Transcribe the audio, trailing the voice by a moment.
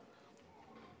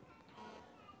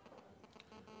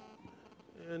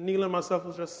Neil and myself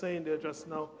was just saying there just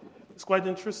now, it's quite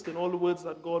interesting. All the words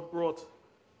that God brought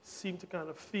seem to kind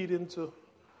of feed into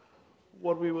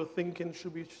what we were thinking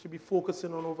should be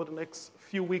focusing on over the next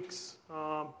few weeks.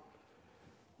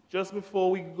 Just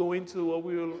before we go into what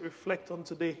we will reflect on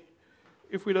today,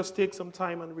 if we just take some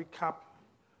time and recap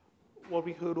what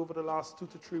we heard over the last 2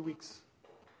 to 3 weeks.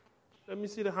 Let me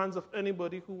see the hands of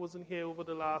anybody who wasn't here over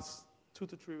the last 2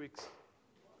 to 3 weeks.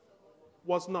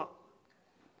 Was not.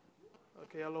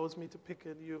 Okay, allows me to pick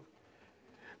on you.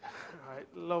 All right,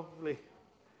 lovely.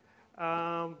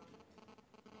 All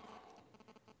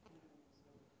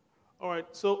right,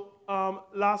 so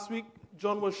last week,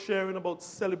 John was sharing about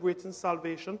celebrating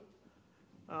salvation.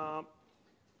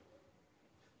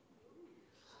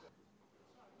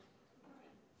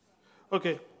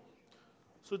 Okay,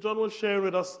 so John was sharing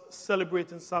with us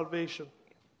celebrating salvation.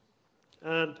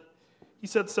 And he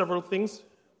said several things.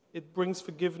 It brings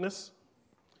forgiveness.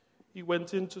 He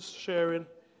went into sharing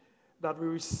that we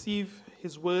receive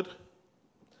his word.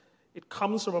 It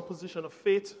comes from a position of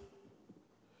faith.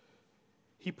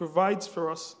 He provides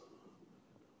for us.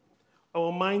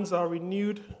 Our minds are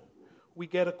renewed. We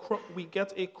get a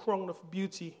crown of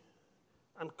beauty,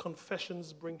 and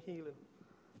confessions bring healing.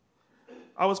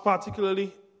 I was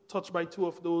particularly touched by two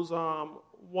of those.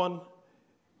 One,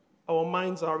 our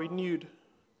minds are renewed,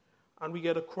 and we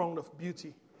get a crown of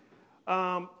beauty.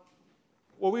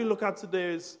 What we look at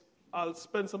today is, I'll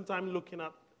spend some time looking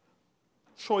at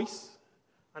choice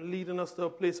and leading us to a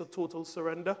place of total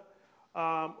surrender.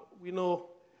 We know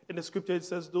in the scripture it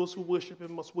says those who worship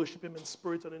him must worship him in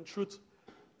spirit and in truth.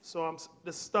 So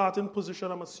the starting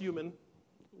position, I'm assuming,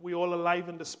 we all alive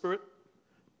in the spirit.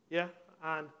 Yeah?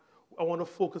 And I want to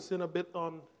focus in a bit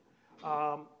on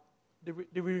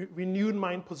the renewed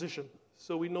mind position.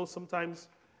 So we know sometimes,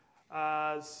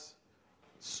 as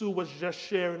Sue was just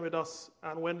sharing with us,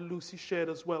 and when Lucy shared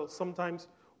as well, sometimes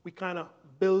we kind of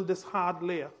build this hard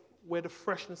layer where the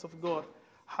freshness of God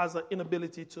has an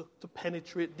inability to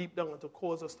penetrate deep down and to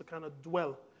cause us to kind of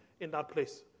dwell in that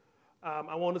place.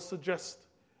 I want to suggest,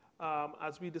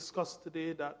 as we discussed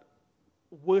today, that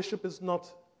worship is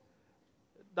not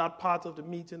that part of the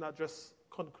meeting that just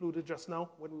concluded just now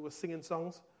when we were singing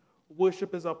songs.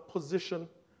 Worship is a position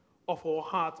of our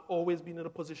heart, always being in a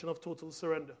position of total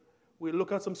surrender. We'll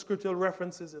look at some scriptural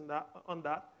references on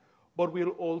that, but we'll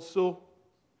also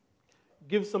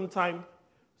give some time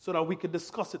so that we can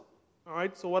discuss it. All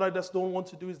right? So what I just don't want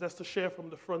to do is just to share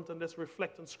from the front and just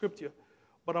reflect on scripture,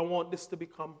 but I want this to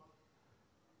become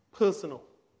personal.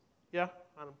 Yeah?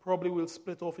 And probably we'll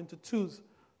split off into twos,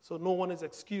 so no one is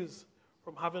excused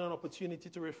from having an opportunity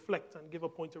to reflect and give a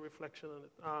point of reflection on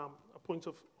it, a point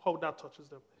of how that touches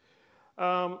them.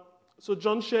 So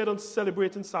John shared on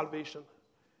celebrating salvation.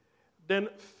 Then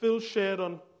Phil shared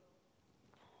on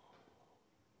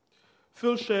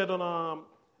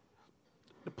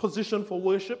the position for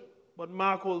worship, but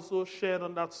Mark also shared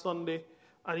on that Sunday,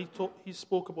 and he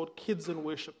spoke about kids in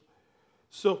worship.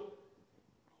 So,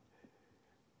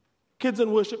 kids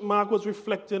in worship, Mark was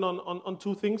reflecting on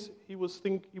two things. He was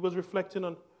reflecting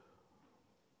on,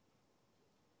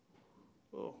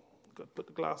 got to put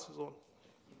the glasses on.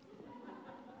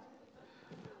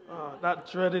 That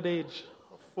dreaded age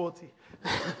of 40.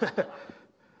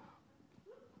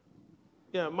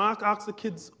 Yeah, Mark asked the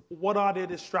kids, what are their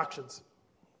distractions?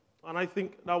 And I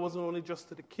think that wasn't only just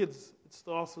to the kids, it's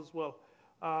to us as well.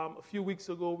 A few weeks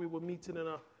ago, we were meeting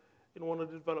in one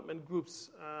of the development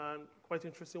groups, and quite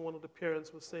interesting, one of the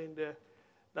parents was saying there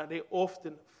that they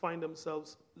often find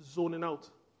themselves zoning out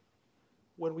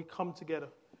when we come together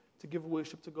to give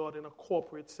worship to God in a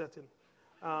corporate setting.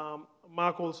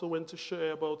 Mark also went to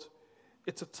share about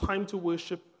it's a time to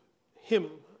worship him,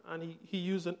 and he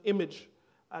used an image,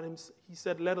 and he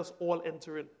said, let us all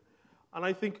enter in. And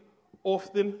I think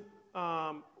often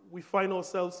we find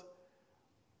ourselves,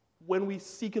 when we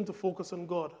seeking to focus on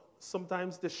God,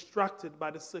 sometimes distracted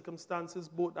by the circumstances,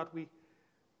 both that we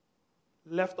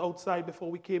left outside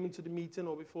before we came into the meeting,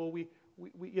 or before we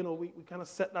kind of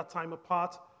set that time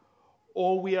apart,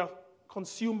 or we are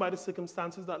consumed by the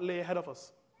circumstances that lay ahead of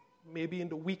us, maybe in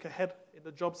the week ahead, in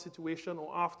the job situation,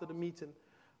 or after the meeting.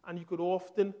 And you could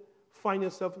often find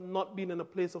yourself not being in a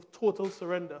place of total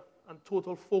surrender and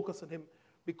total focus on him,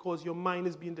 because your mind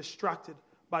is being distracted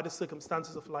by the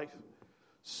circumstances of life.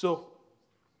 So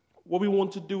what we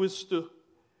want to do is to,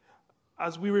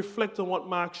 as we reflect on what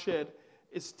Mark shared,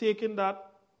 is taking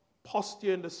that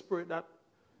posture in the spirit that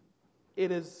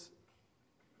it is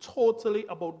totally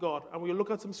about God. And we'll look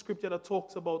at some scripture that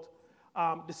talks about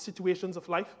the situations of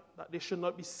life, that they should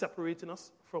not be separating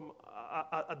us from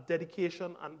a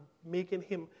dedication and making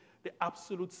him the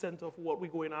absolute center of what we're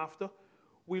going after.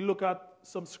 we look at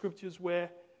some scriptures where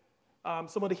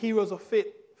some of the heroes of faith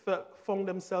found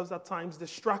themselves at times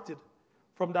distracted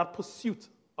from that pursuit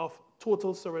of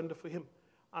total surrender for Him.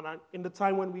 And in the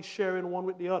time when we share in one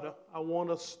with the other, I want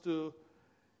us to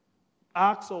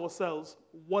ask ourselves,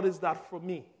 what is that for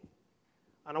me?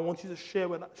 And I want you to share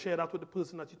that with the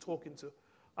person that you're talking to.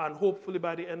 And hopefully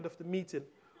by the end of the meeting,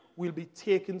 we'll be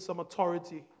taking some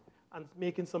authority and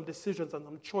making some decisions and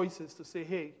some choices to say,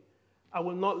 hey, I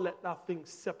will not let that thing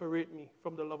separate me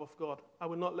from the love of God. I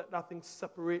will not let that thing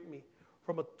separate me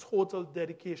from a total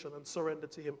dedication and surrender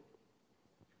to Him.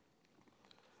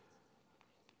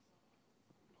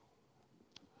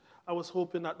 I was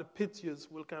hoping that the pictures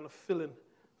will kind of fill in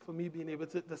for me being able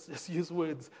to just use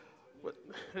words. But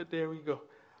there we go.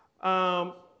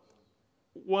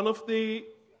 One of the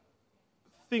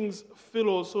things Phil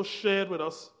also shared with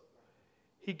us,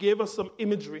 he gave us some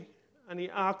imagery, and he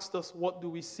asked us, what do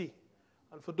we see?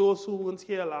 And for those who weren't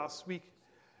here last week,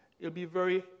 it'll be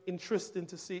very interesting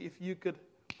to see if you could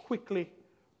quickly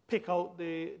pick out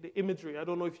the imagery. I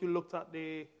don't know if you looked at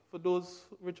for those,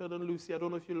 Richard and Lucy, I don't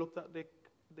know if you looked at the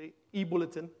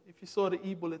e-bulletin. If you saw the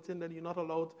e-bulletin, then you're not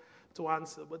allowed to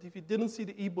answer. But if you didn't see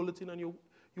the e-bulletin and you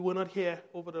were not here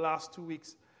over the last 2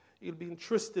 weeks, it'll be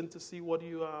interesting to see what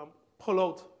you pull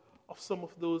out of some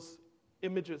of those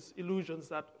images, illusions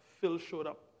that Phil showed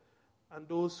up. And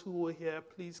those who were here,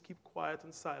 please keep quiet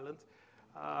and silent.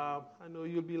 I know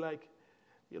you'll be like,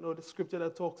 the scripture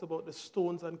that talks about the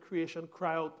stones and creation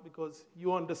cry out because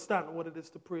you understand what it is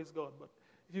to praise God. But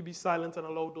if you be silent and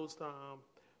allow those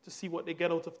to see what they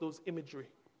get out of those imagery.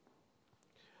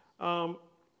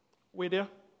 Wait there.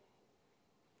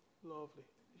 Lovely.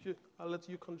 I'll let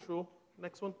you control.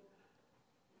 Next one.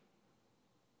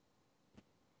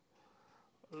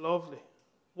 Lovely.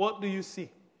 What do you see?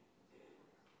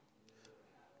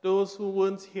 Those who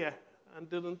weren't here and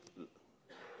didn't,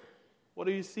 what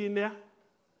are you seeing there?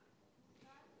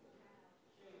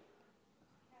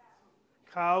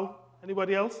 Cow.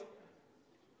 Anybody else?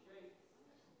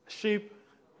 Sheep.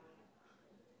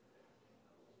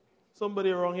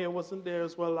 Somebody around here wasn't there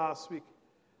as well last week.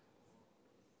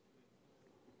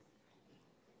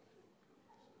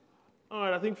 All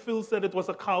right, I think Phil said it was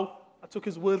a cow. I took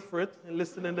his word for it and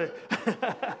listened in the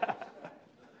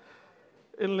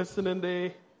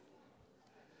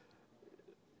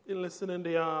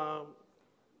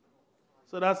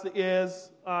so that's the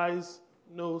ears, eyes,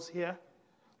 nose here.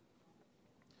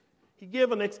 He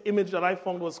gave a next image that I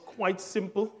found was quite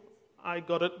simple. I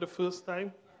got it the first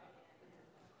time.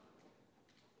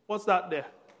 What's that there?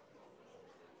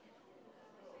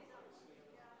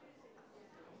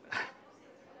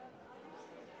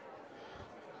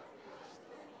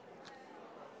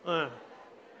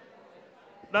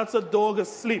 That's a dog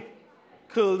asleep,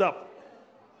 curled up.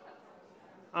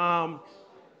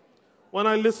 When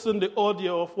I listened to the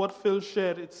audio of what Phil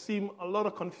shared, it seemed a lot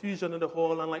of confusion in the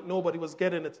hall and like nobody was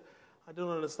getting it. I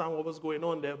didn't understand what was going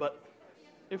on there, but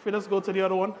if we just go to the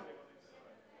other one.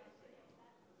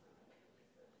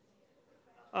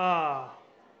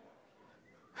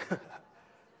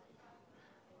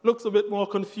 Looks a bit more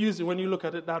confusing when you look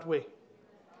at it that way,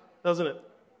 doesn't it?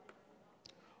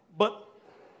 But,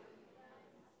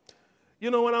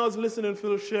 when I was listening to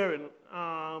Phil sharing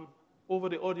over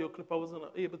the audio clip, I wasn't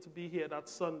able to be here that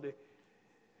Sunday.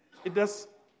 It just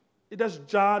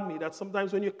jarred me that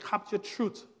sometimes when you capture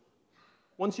truth,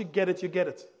 once you get it, you get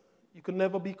it. You can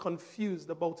never be confused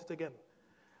about it again.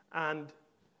 And,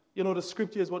 the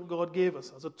scripture is what God gave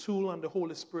us as a tool and the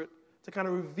Holy Spirit to kind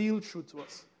of reveal truth to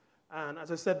us. And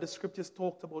as I said, the scriptures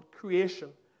talked about creation,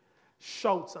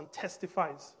 shouts and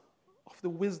testifies of the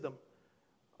wisdom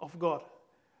of God.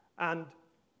 And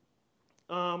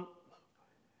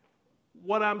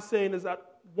what I'm saying is that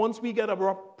once we get a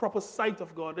proper sight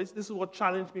of God, this is what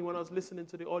challenged me when I was listening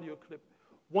to the audio clip.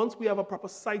 Once we have a proper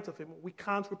sight of Him, we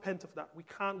can't repent of that. We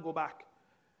can't go back.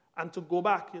 And to go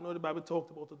back, the Bible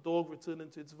talked about a dog returning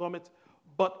to its vomit.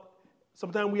 But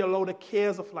sometimes we allow the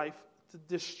cares of life to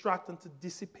distract and to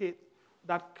dissipate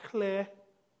that clear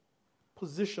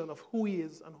position of who He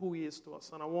is and who He is to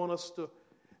us. And I want us to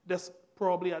just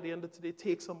probably at the end of today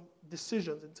take some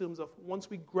decisions in terms of once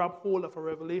we grab hold of a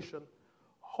revelation,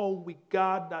 how we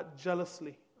guard that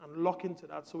jealously and lock into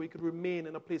that so we could remain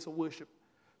in a place of worship.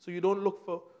 So you don't look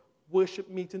for worship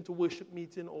meeting to worship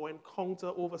meeting or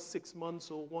encounter over 6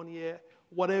 months or 1 year,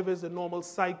 whatever is the normal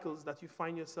cycles that you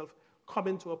find yourself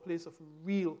coming to a place of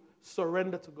real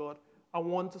surrender to God. I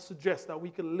want to suggest that we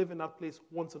can live in that place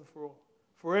once and for all.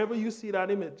 Wherever you see that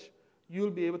image,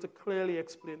 you'll be able to clearly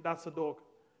explain that's a dog.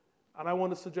 And I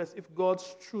want to suggest if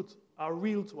God's truth are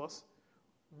real to us,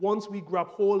 once we grab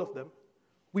hold of them,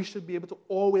 we should be able to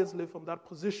always live from that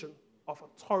position of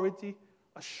authority,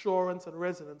 assurance, and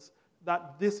resonance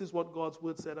that this is what God's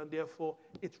word said, and therefore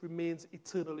it remains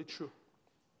eternally true.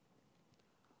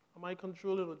 Am I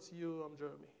controlling, or it's you,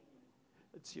 Jeremy?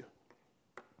 It's you.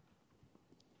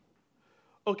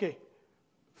 Okay.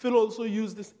 Phil also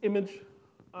used this image,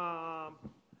 and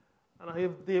I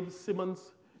have Dave Simmons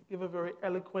give a very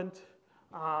eloquent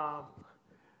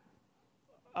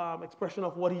expression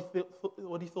of what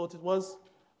he thought it was.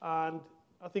 And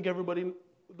I think everybody,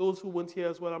 those who weren't here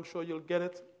as well, I'm sure you'll get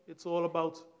it. It's all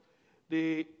about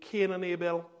the Cain and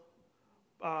Abel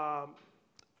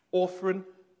offering,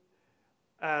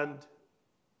 and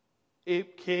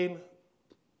Cain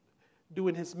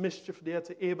doing his mischief there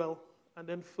to Abel, and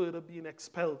then further being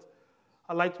expelled.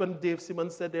 I liked when Dave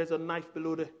Simmons said there's a knife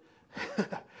below the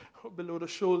below the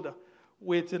shoulder,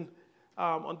 waiting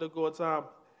under God's arm.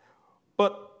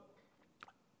 But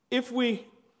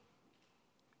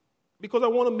because I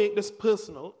want to make this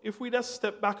personal, if we just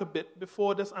step back a bit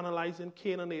before just analyzing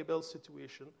Cain and Abel's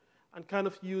situation and kind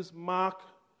of use Mark,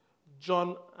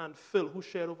 John, and Phil, who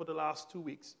shared over the last 2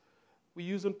 weeks, we're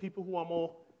using people who are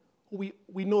more, who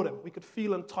we know them, we could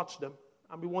feel and touch them,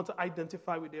 and we want to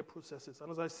identify with their processes.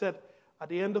 And as I said, at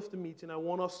the end of the meeting, I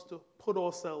want us to put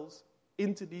ourselves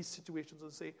into these situations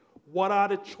and say, what are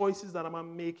the choices that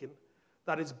I'm making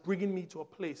that is bringing me to a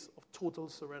place of total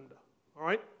surrender? All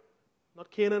right? Not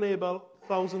Cain and Abel,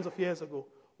 thousands of years ago.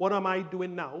 What am I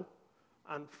doing now?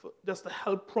 And just to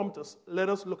help prompt us, let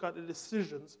us look at the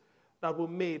decisions that were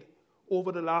made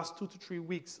over the last 2 to 3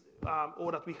 weeks,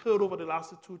 or that we heard over the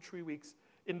last 2 to 3 weeks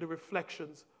in the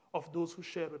reflections of those who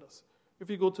shared with us. If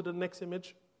you go to the next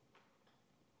image.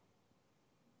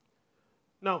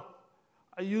 Now,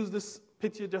 I use this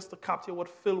picture just to capture what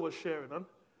Phil was sharing on.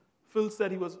 Phil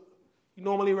said he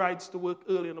normally rides to work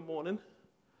early in the morning,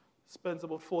 spends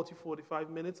about 40, 45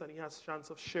 minutes, and he has a chance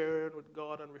of sharing with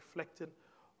God and reflecting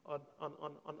on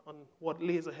what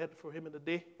lays ahead for him in the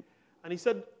day. And he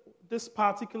said this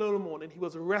particular morning he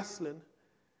was wrestling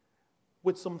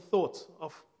with some thoughts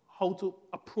of how to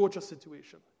approach a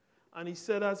situation. And he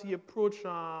said as he approached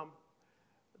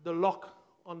the lock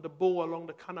on the bow along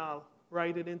the canal,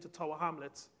 riding into Tower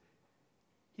Hamlets,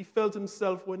 he felt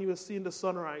himself, when he was seeing the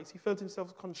sunrise, he felt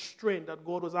himself constrained that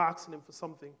God was asking him for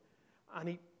something. And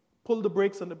he pulled the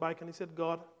brakes on the bike and he said,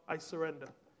 God, I surrender.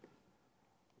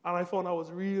 And I found that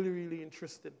was really, really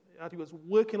interesting. That he was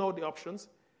working out the options.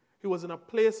 He was in a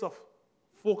place of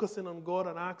focusing on God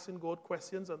and asking God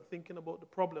questions and thinking about the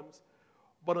problems.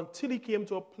 But until he came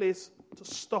to a place to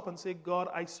stop and say, God,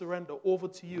 I surrender over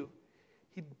to you,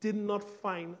 he did not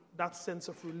find that sense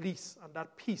of release and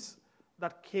that peace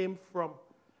that came from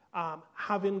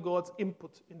having God's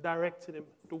input in directing him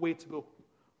the way to go.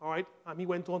 All right? And he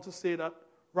went on to say that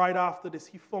right after this,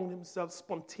 he found himself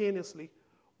spontaneously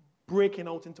breaking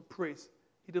out into praise.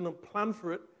 He didn't plan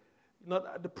for it. Not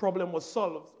that the problem was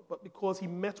solved, but because he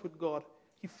met with God,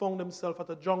 he found himself at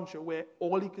a juncture where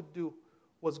all he could do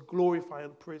was glorify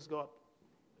and praise God.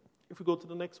 If we go to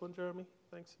the next one, Jeremy.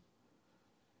 Thanks.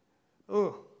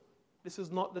 Oh, this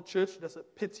is not the church. There's a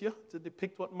picture to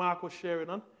depict what Mark was sharing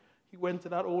on. He went to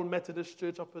that old Methodist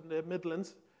church up in the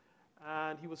Midlands,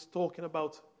 and he was talking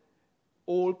about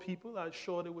old people. I'm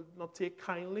sure they would not take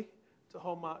kindly to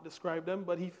how Mark described them,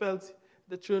 but he felt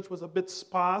the church was a bit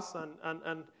sparse,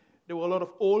 and there were a lot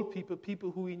of old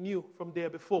people who he knew from there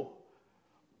before.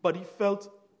 But he felt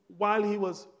while he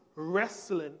was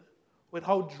wrestling with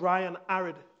how dry and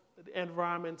arid the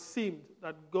environment seemed,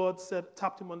 that God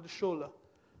tapped him on the shoulder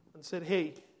and said,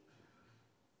 hey,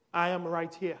 I am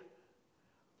right here.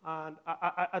 And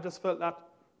I just felt that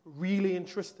really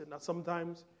interesting, that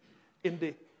sometimes in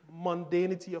the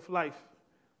mundanity of life,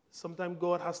 sometimes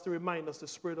God has to remind us, the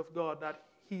Spirit of God, that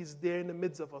he's there in the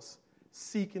midst of us,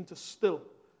 seeking to still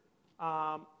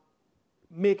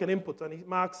make an input. And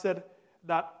Mark said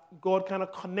that God kind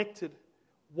of connected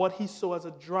what he saw as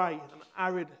a dry and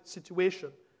arid situation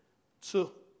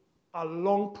to a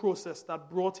long process that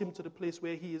brought him to the place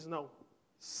where he is now.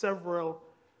 Several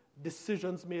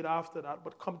decisions made after that,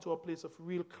 but come to a place of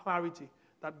real clarity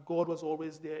that God was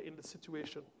always there in the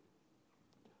situation.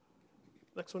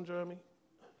 Next one, Jeremy.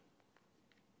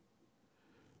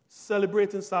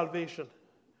 Celebrating salvation.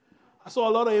 I saw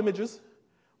a lot of images,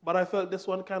 but I felt this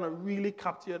one kind of really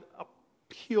captured a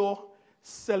pure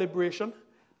celebration.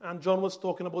 And John was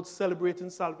talking about celebrating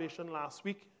salvation last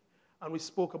week, and we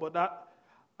spoke about that.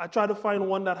 I tried to find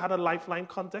one that had a lifeline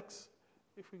context.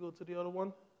 If we go to the other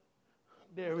one.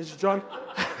 There is John.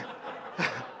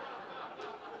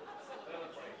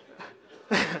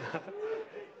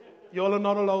 You all are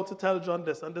not allowed to tell John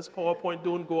this, and this PowerPoint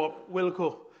don't go up.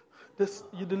 Wilco.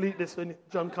 You delete this when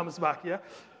John comes back, yeah?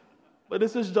 But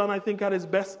this is John, I think, at his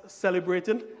best,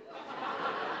 celebrating.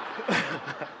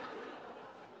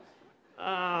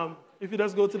 If you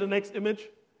just go to the next image,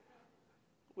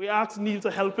 we asked Neil to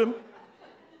help him.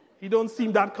 He don't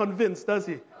seem that convinced, does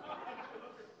he?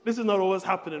 This is not always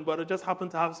happening, but I just happened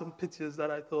to have some pictures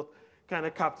that I thought kind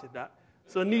of captured that.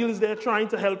 So Neil is there trying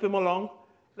to help him along.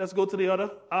 Let's go to the other.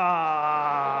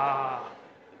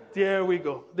 There we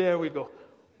go. There we go.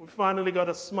 We finally got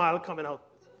a smile coming out.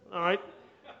 All right?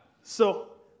 So,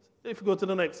 if we go to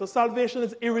the next. So salvation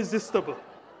is irresistible.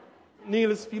 Neil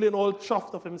is feeling all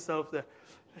chuffed of himself there.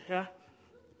 Yeah?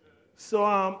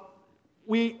 So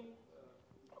we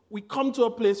come to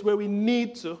a place where we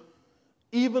need to,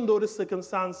 even though the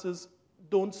circumstances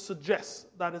don't suggest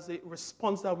that is a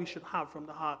response that we should have from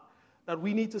the heart, that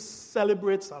we need to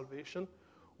celebrate salvation.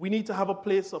 We need to have a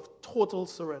place of total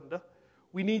surrender.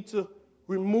 We need to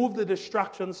remove the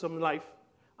distractions from life,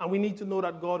 and we need to know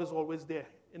that God is always there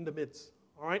in the midst.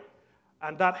 All right?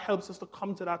 And that helps us to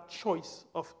come to that choice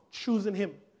of choosing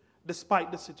Him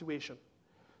despite the situation.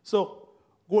 So,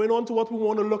 going on to what we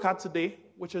want to look at today,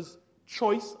 which is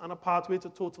choice and a pathway to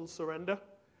total surrender.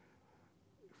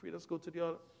 If we just go to the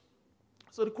other.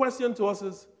 So the question to us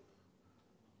is,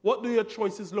 what do your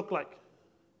choices look like?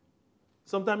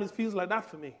 Sometimes it feels like that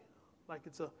for me. Like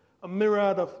it's a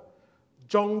myriad of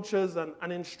junctures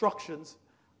and instructions.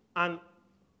 And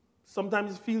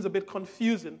sometimes it feels a bit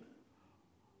confusing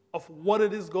of what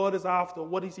it is God is after.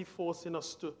 What is He forcing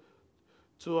us to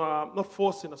not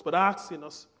forcing us, but asking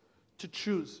us to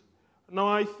choose. Now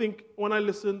I think when I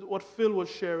listened what Phil was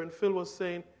sharing, Phil was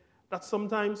saying that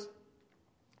sometimes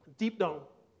deep down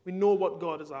we know what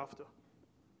God is after.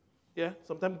 Yeah?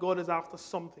 Sometimes God is after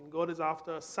something. God is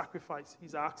after a sacrifice.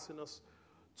 He's asking us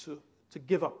to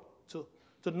give up, to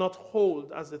not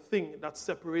hold as a thing that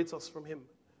separates us from Him.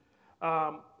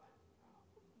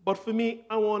 But for me,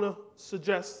 I want to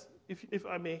suggest, if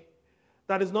I may,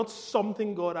 that is not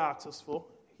something God asks us for.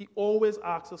 He always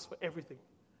asks us for everything.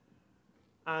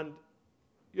 And,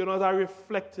 as I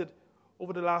reflected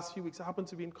over the last few weeks, I happened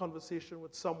to be in conversation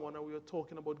with someone, and we were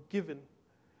talking about giving.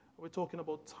 We're talking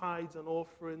about tithes and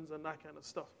offerings and that kind of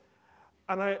stuff.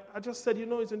 And I just said,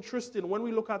 it's interesting. When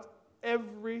we look at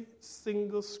every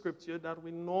single scripture that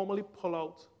we normally pull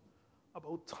out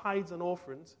about tithes and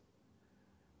offerings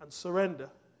and surrender,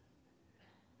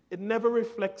 it never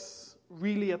reflects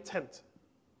really a tenth.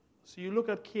 So you look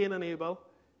at Cain and Abel,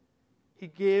 he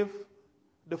gave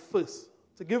the first.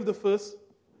 To give the first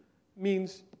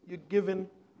means you're giving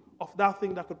of that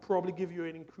thing that could probably give you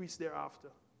an increase thereafter.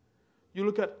 You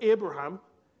look at Abraham,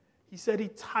 he said he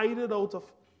tithed out of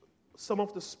some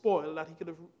of the spoil that he could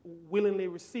have willingly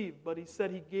received, but he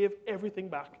said he gave everything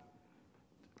back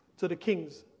to the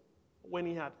kings when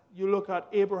he had. You look at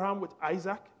Abraham with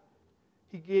Isaac,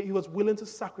 he was willing to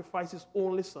sacrifice his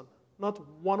only son, not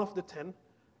one of the 10,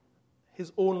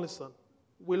 his only son.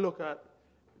 We look at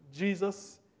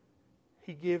Jesus,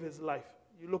 he gave his life.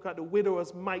 You look at the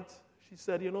widower's mite, she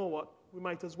said, you know what, we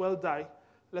might as well die.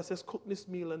 Let's just cook this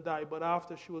meal and die. But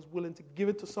after, she was willing to give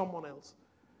it to someone else.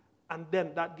 And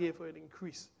then that gave her an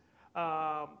increase.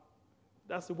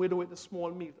 That's the widow with the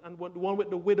small meat. And the one with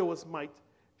the widower's mite,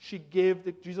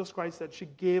 Jesus Christ said, she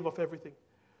gave of everything.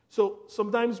 So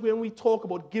sometimes when we talk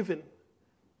about giving,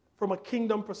 from a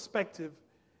kingdom perspective,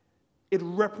 it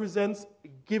represents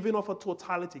giving of a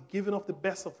totality, giving of the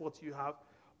best of what you have.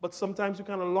 But sometimes you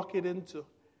kind of lock it into,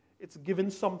 it's giving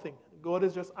something. God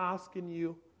is just asking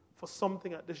you for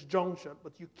something at this juncture,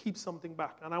 but you keep something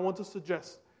back. And I want to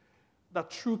suggest that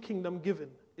true kingdom giving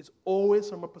is always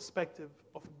from a perspective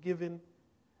of giving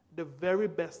the very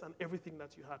best and everything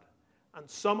that you had. And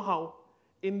somehow,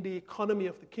 in the economy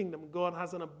of the kingdom, God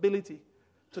has an ability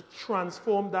to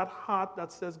transform that heart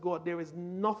that says, God, there is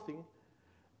nothing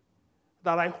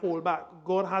that I hold back.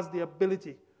 God has the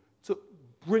ability to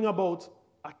bring about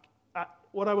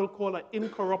what I will call an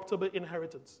incorruptible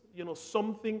inheritance.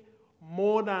 Something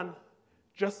more than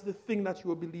just the thing that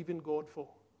you are believing God for.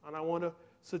 And I want to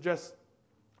suggest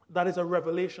that is a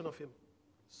revelation of Him.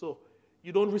 So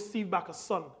you don't receive back a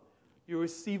son. You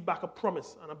receive back a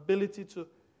promise, an ability to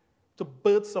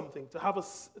birth something, to have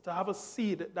a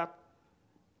seed that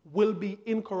will be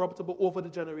incorruptible over the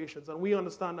generations. And we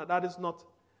understand that is not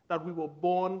that we were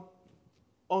born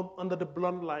under the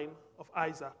bloodline of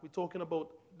Isaac. We're talking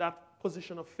about that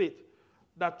position of faith,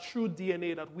 that true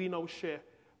DNA that we now share,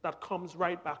 that comes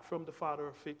right back from the Father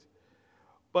of faith.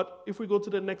 But if we go to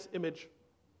the next image,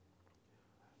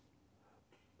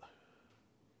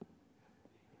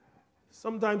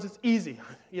 sometimes it's easy,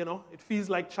 it feels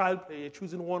like child play, you're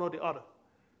choosing one or the other.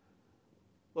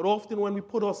 But often when we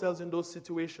put ourselves in those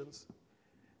situations,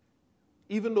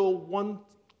 even though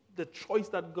the choice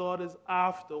that God is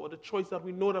after, or the choice that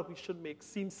we know that we should make,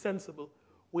 seems sensible,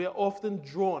 we are often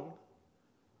drawn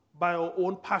by our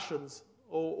own passions,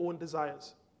 our own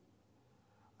desires.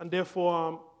 And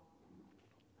therefore,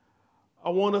 I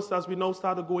want us, as we now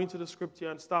start to go into the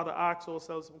scripture and start to ask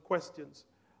ourselves some questions,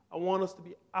 I want us to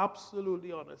be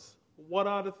absolutely honest. What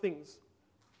are the things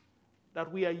that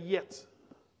we are yet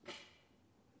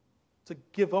to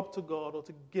give up to God, or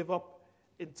to give up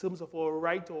in terms of our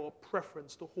right or our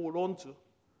preference to hold on to,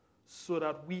 so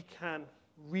that we can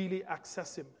really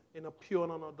access Him in a pure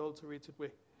and unadulterated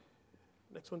way?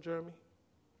 Next one, Jeremy.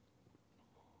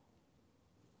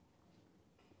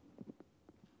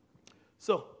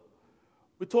 So,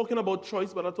 we're talking about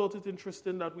choice, but I thought it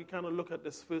interesting that we kind of look at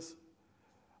this first.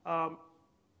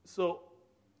 So,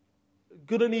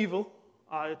 good and evil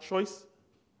are a choice.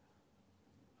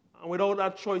 And without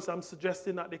that choice, I'm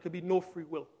suggesting that there could be no free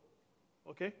will.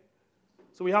 Okay?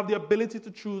 So we have the ability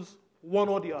to choose one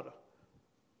or the other.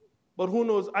 But who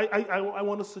knows? I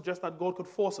want to suggest that God could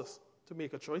force us to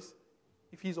make a choice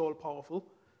if He's all-powerful.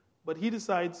 But He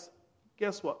decides,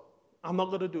 guess what? I'm not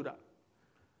going to do that.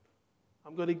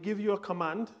 I'm going to give you a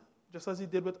command, just as He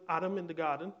did with Adam in the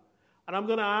garden, and I'm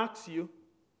going to ask you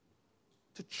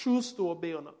to choose to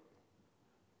obey or not.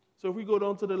 So if we go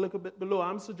down to the little bit below,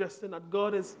 I'm suggesting that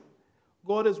God is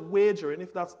wagering,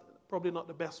 if that's probably not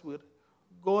the best word,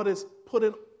 God is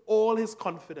putting all His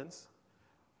confidence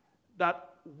that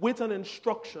with an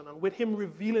instruction and with Him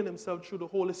revealing Himself through the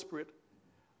Holy Spirit,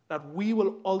 that we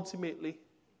will ultimately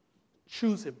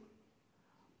choose Him.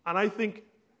 And I think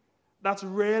that's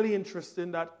really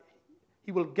interesting that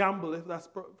He will gamble, if that's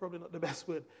probably not the best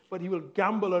word, but He will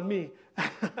gamble on me,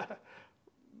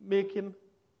 making...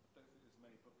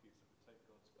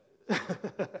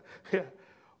 yeah,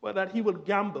 but that He will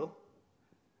gamble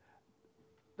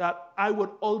that I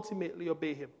would ultimately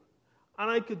obey Him.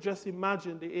 And I could just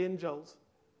imagine the angels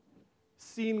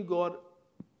seeing God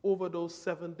over those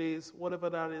 7 days, whatever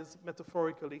that is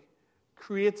metaphorically,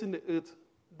 creating the earth,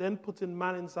 then putting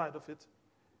man inside of it,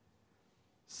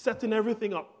 setting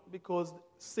everything up because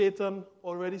Satan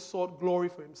already sought glory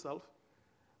for himself.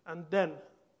 And then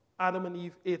Adam and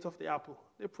Eve ate of the apple.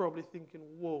 They're probably thinking,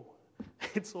 whoa,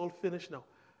 it's all finished now.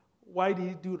 Why did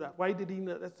He do that? Why did He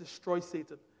not destroy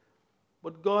Satan?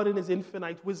 But God, in His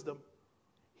infinite wisdom,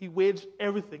 He waged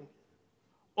everything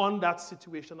on that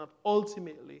situation, that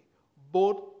ultimately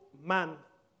both man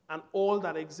and all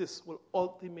that exists will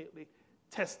ultimately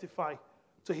testify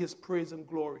to His praise and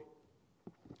glory.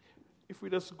 If we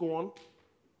just go on.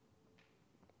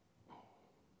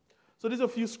 So there's a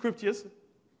few scriptures,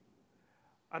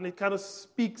 and it kind of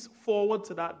speaks forward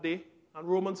to that day. And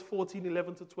Romans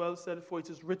 14:11-12 said, "For it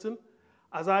is written,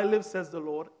 as I live, says the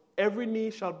Lord, every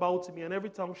knee shall bow to me, and every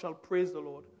tongue shall praise the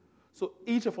Lord." So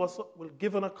each of us will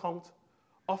give an account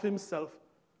of himself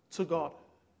to God.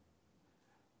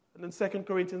 And then 2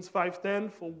 Corinthians 5:10,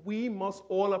 "For we must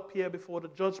all appear before the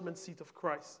judgment seat of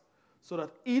Christ, so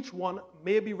that each one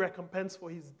may be recompensed for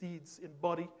his deeds in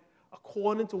body,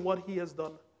 according to what he has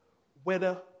done,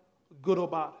 whether good or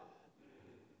bad."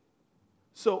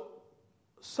 So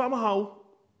somehow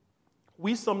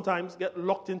we sometimes get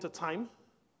locked into time,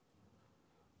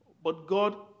 but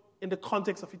God, in the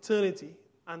context of eternity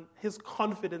and His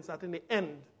confidence that in the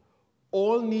end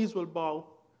all knees will bow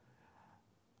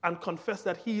and confess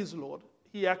that He is Lord.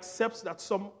 He accepts that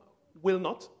some will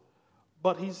not,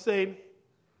 but He's saying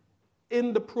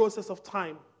in the process of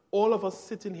time, all of us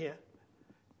sitting here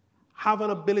have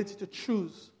an ability to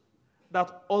choose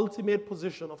that ultimate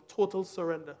position of total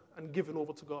surrender and giving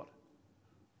over to God.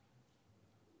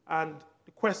 And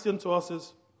the question to us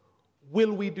is,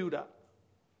 will we do that?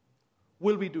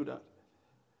 Will we do that?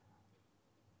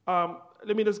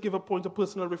 Let me just give a point of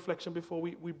personal reflection before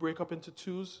we break up into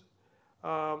twos. We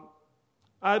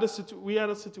had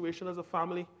a situation as a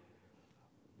family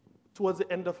towards the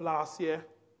end of last year.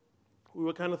 We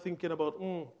were kind of thinking about,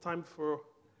 time for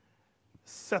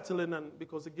settling, and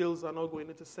because the girls are now going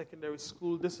into secondary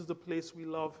school, this is the place we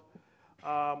love.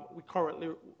 We currently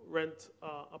rent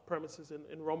a premises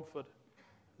in Romford.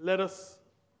 Let us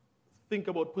think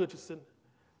about purchasing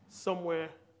somewhere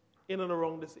in and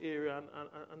around this area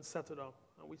and settle down.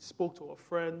 And we spoke to our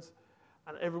friends,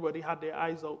 and everybody had their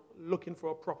eyes out looking for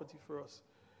a property for us.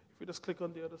 If we just click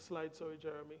on the other slide, sorry,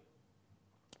 Jeremy.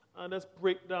 And let's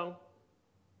break down.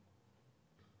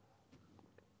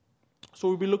 So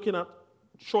we'll be looking at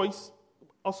choice,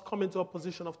 us coming to a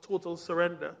position of total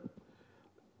surrender.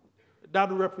 That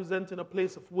representing a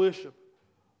place of worship.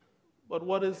 But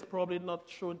what is probably not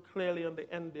shown clearly on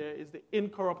the end there is the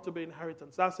incorruptible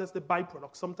inheritance. That's just the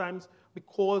byproduct. Sometimes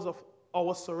because of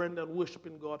our surrender and worship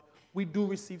in God, we do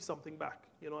receive something back.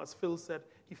 As Phil said,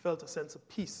 he felt a sense of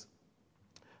peace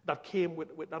that came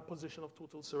with that position of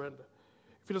total surrender.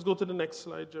 If you just go to the next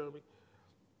slide, Jeremy.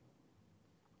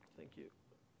 Thank you.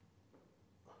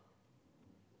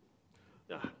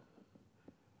 Yeah.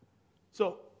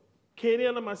 So, Katie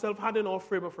and myself had in our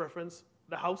frame of reference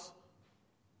the house.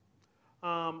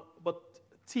 But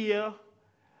Tia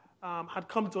had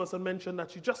come to us and mentioned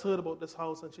that she just heard about this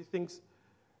house and she thinks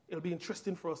it'll be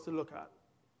interesting for us to look at.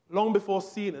 Long before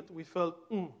seeing it, we felt,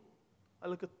 I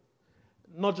look at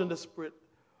nudge in the spirit.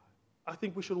 I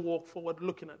think we should walk forward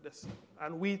looking at this.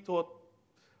 And we thought,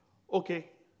 okay,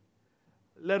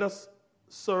 let us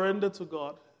surrender to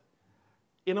God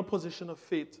in a position of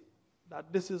faith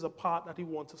that this is a part that he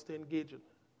wants us to engage in.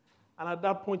 And at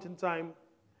that point in time,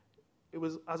 it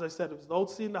was, as I said, it was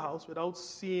without seeing the house, without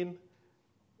seeing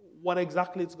what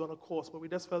exactly it's going to cost, but we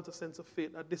just felt a sense of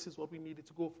faith that this is what we needed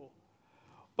to go for.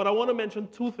 But I want to mention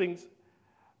two things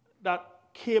that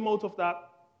came out of that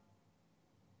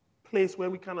place where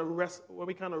we kind of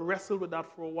wrestled with that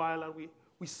for a while and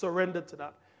we surrendered to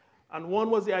that. And one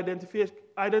was the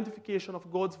identification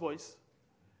of God's voice,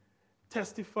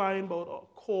 testifying about our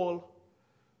call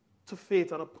to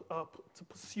faith and to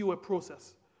pursue a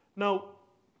process. Now,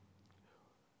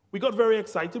 we got very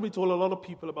excited. We told a lot of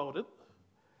people about it.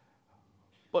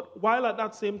 But while at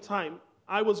that same time,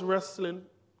 I was wrestling,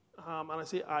 and I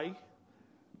say I,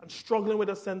 and struggling with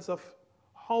a sense of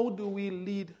how do we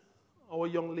lead our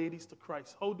young ladies to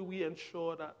Christ? How do we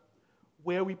ensure that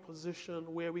where we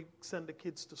position, where we send the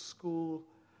kids to school,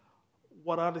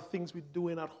 what are the things we're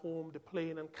doing at home, the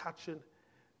playing and catching,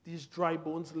 these dry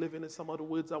bones living, is some of the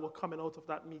words that were coming out of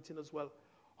that meeting as well.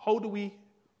 How do we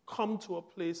come to a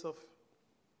place of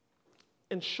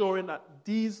ensuring that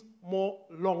these more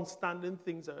long-standing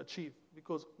things are achieved?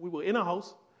 Because we were in a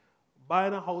house.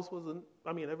 Buying a house wasn't,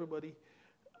 everybody,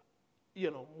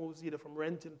 moves either from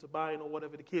renting to buying or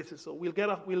whatever the case is. So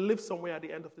we'll live somewhere at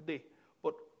the end of the day.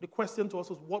 But the question to us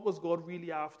was, what was God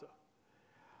really after?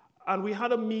 And we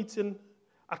had a meeting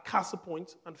at Casa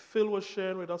Point, and Phil was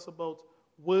sharing with us about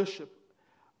worship.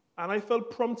 And I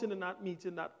felt prompted in that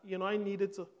meeting that, I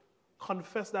needed to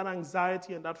confess that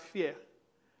anxiety and that fear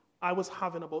I was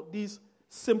having about these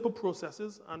simple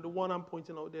processes. And the one I'm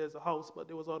pointing out there is a house, but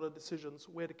there was other decisions.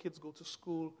 Where the kids go to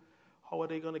school, how are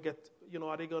they going to get,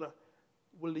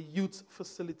 will the youth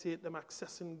facilitate them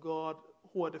accessing God?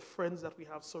 Who are the friends that we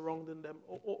have surrounding them?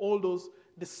 All those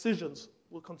decisions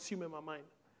will consume in my mind.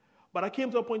 But I came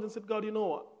to a point and said, God, you know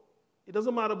what? It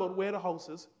doesn't matter about where the house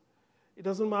is. It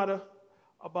doesn't matter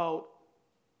about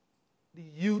the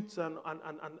youth and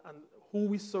who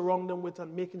we surround them with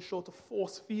and making sure to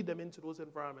force feed them into those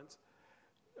environments.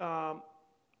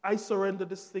 I surrender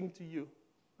this thing to you,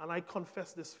 and I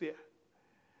confess this fear.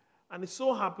 And it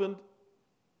so happened,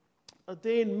 a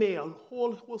day in May, a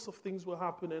whole host of things were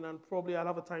happening, and probably I'll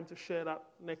have a time to share that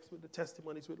next with the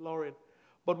testimonies with Lauren.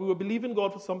 But we were believing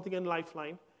God for something in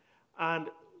Lifeline, and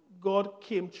God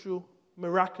came through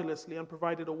miraculously and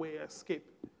provided a way of escape.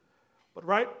 But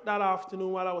right that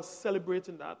afternoon, while I was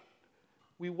celebrating that,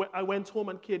 I went home,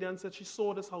 and Katie said she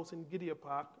saw this house in Gideon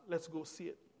Park. Let's go see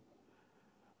it.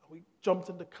 We jumped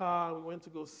in the car, and we went to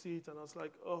go see it, and I was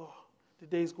like, oh, the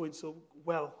day's going so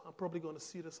well. I'm probably going to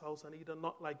see this house and either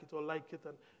not like it or like it,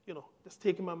 and, just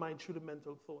taking my mind through the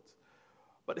mental thoughts.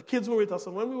 But the kids were with us,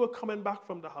 and when we were coming back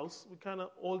from the house, we kind of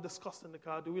all discussed in the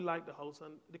car, do we like the house?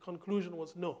 And the conclusion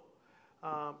was no.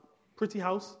 Pretty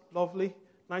house, lovely,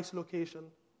 nice location,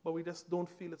 but we just don't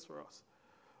feel it's for us.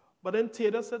 But then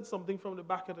Taylor said something from the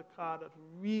back of the car that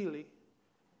really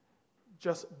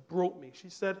just broke me. She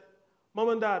said, Mom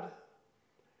and Dad,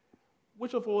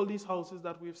 which of all these houses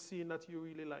that we've seen that you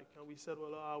really like? And we said,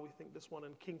 well, we think this one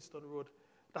in Kingston Road,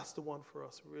 that's the one for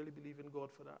us. We really believe in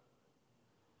God for that.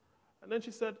 And then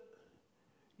she said,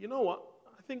 you know what?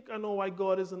 I think I know why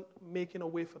God isn't making a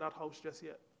way for that house just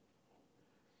yet.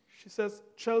 She says,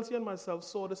 Chelsea and myself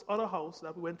saw this other house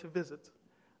that we went to visit,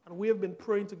 and we have been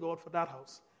praying to God for that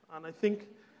house. And I think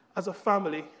as a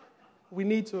family, we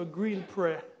need to agree in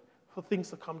prayer for things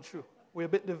to come true. We're a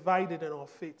bit divided in our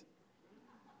faith.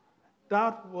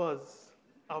 That was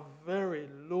a very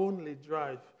lonely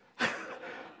drive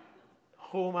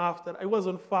home after. It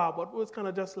wasn't far, but it was kind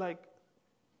of just like,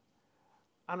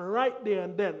 and right there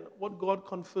and then, what God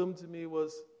confirmed to me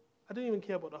was, I didn't even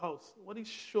care about the house. What he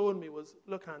showed me was,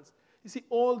 look, Hans, you see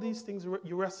all these things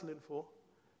you're wrestling for,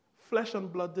 flesh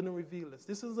and blood didn't reveal this.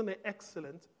 This isn't the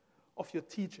excellence of your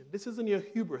teaching. This isn't your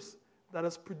hubris that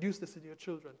has produced this in your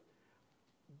children.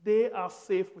 they are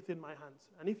safe within my hands.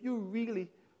 And if you really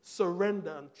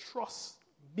surrender and trust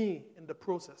me in the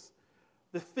process,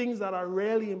 the things that are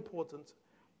really important,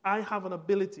 I have an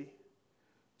ability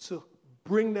to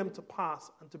bring them to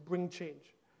pass and to bring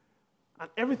change. And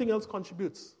everything else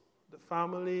contributes. The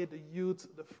family, the youth,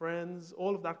 the friends,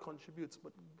 all of that contributes.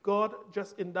 But God,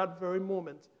 just in that very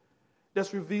moment,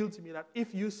 just revealed to me that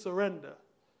if you surrender,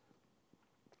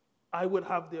 I would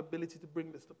have the ability to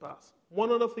bring this to pass.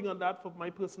 One other thing on that for my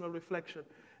personal reflection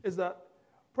is that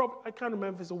I can't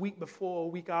remember if it's a week before or a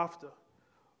week after,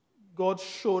 God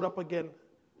showed up again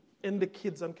in the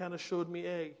kids and kind of showed me,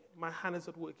 hey, my hand is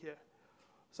at work here.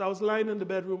 So I was lying in the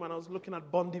bedroom and I was looking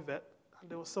at Bondi Vet, and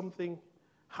there was something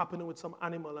happening with some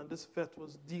animal, and this vet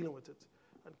was dealing with it.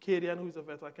 And Katie, who is a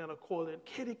vet, I kind of called in,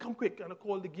 Katie, come quick, and I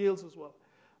called the Gales as well.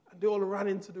 And they all ran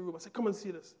into the room. I said, come and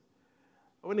see this.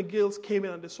 And when the Gales came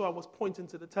in and they saw I was pointing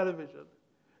to the television,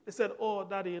 they said, oh,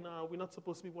 Daddy, we're not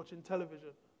supposed to be watching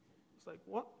television. It's like,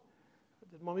 what?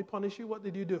 Did Mommy punish you? What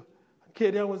did you do? And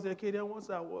Katie was there. Katie, what's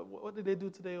that? What did they do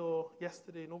today or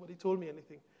yesterday? Nobody told me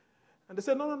anything. And they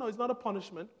said, no, it's not a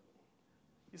punishment.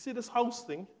 You see this house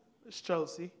thing, this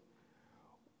Chelsea,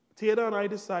 Taylor and I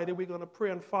decided we're going to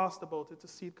pray and fast about it to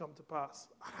see it come to pass.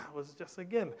 And I was just,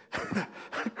 again,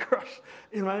 crushed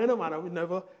in my inner man. I would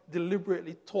never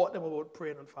deliberately taught them about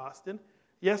praying and fasting.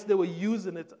 Yes, they were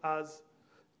using it as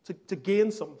to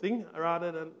gain something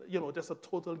rather than, just a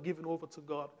total giving over to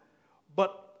God.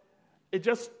 But it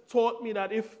just taught me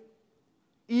that if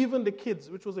even the kids,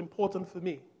 which was important for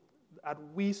me,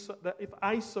 that if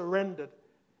I surrendered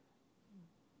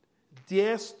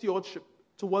their stewardship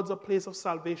towards a place of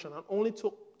salvation and only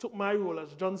took my role,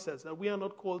 as John says, that we are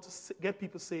not called to get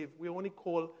people saved. We are only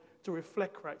called to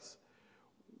reflect Christ.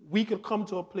 We could come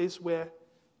to a place where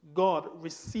God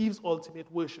receives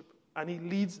ultimate worship and he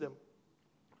leads them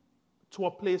to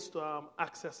a place to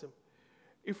access him.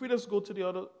 If we just go to the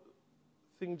other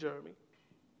thing, Jeremy.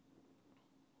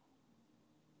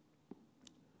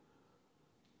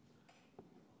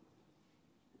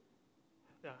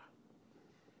 Yeah.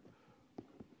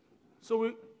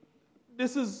 So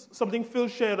this is something Phil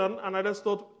shared on, and I just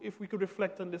thought if we could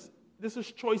reflect on this. This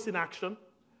is choice in action.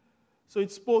 So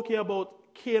it spoke here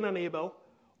about Cain and Abel.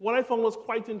 What I found was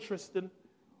quite interesting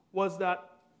was that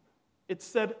it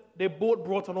said they both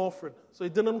brought an offering. So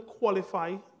it didn't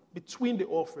qualify between the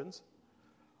offerings,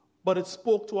 but it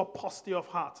spoke to a posture of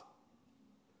heart.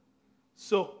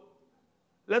 So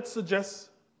let's suggest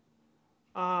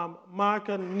Mark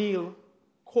and Neil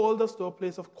called us to a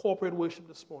place of corporate worship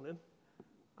this morning.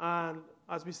 And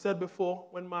as we said before,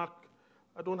 when Mark,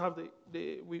 I don't have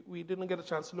we didn't get a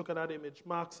chance to look at that image.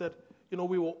 Mark said,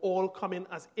 we were all coming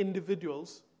as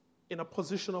individuals in a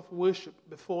position of worship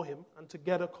before him, and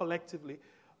together collectively,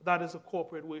 that is a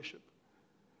corporate worship.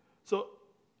 So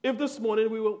if this morning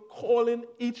we were calling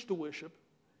each to worship,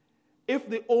 if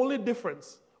the only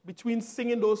difference between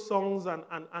singing those songs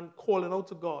and calling out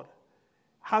to God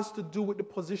has to do with the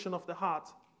position of the heart,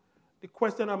 the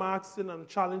question I'm asking and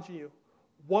challenging you,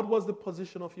 what was the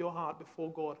position of your heart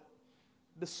before God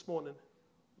this morning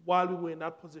while we were in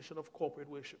that position of corporate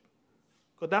worship?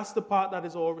 Because that's the part that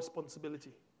is our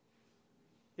responsibility.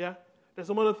 Yeah? There's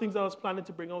some other things I was planning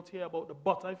to bring out here about the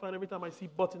but. I find every time I see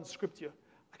but in scripture,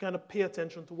 I kind of pay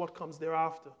attention to what comes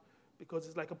thereafter because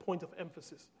it's like a point of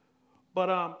emphasis.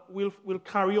 But we'll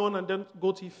carry on and then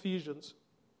go to Ephesians.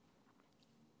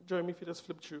 Jeremy, if you just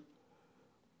flip through.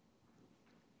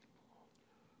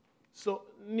 So,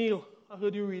 Neil, I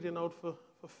heard you reading out for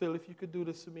Phil. If you could do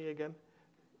this to me again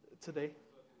today.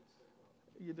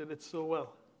 You did it so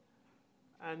well.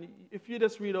 And if you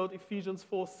just read out Ephesians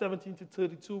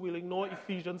 4:17-32, we'll ignore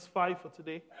Ephesians 5 for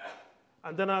today.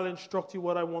 And then I'll instruct you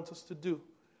what I want us to do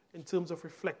in terms of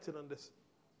reflecting on this.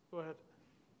 Go ahead.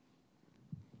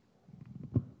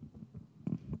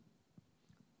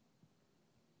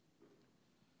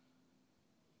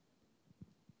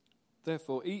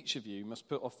 Therefore, each of you must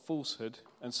put off falsehood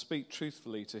and speak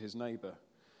truthfully to his neighbour,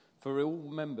 for we're all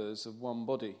members of one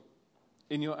body.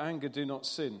 In your anger, do not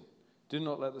sin. Do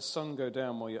not let the sun go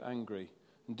down while you're angry,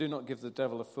 and do not give the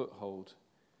devil a foothold.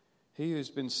 He who has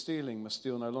been stealing must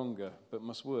steal no longer, but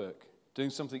must work, doing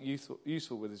something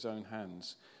useful with his own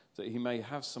hands, that he may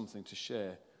have something to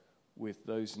share with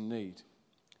those in need.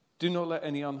 Do not let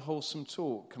any unwholesome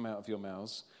talk come out of your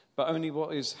mouths, but only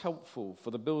what is helpful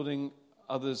for the building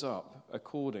others up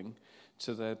according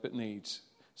to their needs,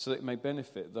 so that it may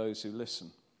benefit those who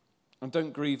listen. And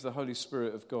don't grieve the Holy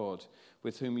Spirit of God,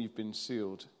 with whom you've been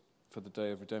sealed for the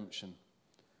day of redemption.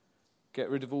 Get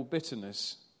rid of all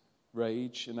bitterness,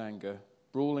 rage and anger,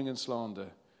 brawling and slander,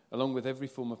 along with every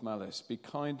form of malice. Be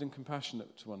kind and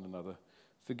compassionate to one another,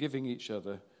 forgiving each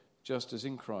other, just as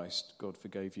in Christ God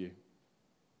forgave you.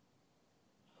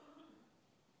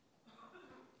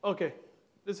 Okay,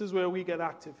 this is where we get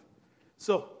active.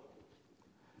 So,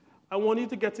 I want you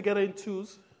to get together in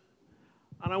twos,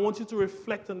 and I want you to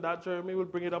reflect on that. Jeremy will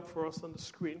bring it up for us on the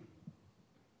screen.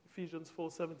 Ephesians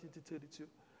 4:17-32.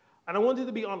 And I want you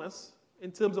to be honest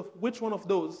in terms of which one of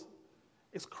those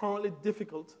is currently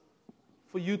difficult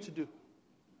for you to do.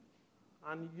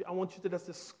 And I want you to just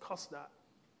discuss that.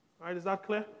 All right, is that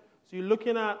clear? So you're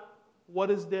looking at what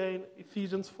is there in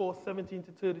Ephesians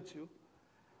 4:17-32.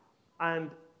 And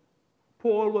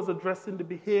Paul was addressing the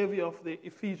behavior of the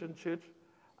Ephesian church.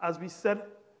 As we said,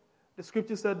 the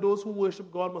scripture said those who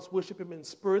worship God must worship him in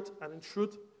spirit and in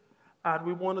truth. And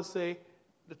we want to say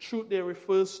the truth there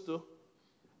refers to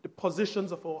the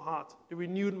positions of our heart, the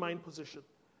renewed mind position.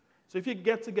 So if you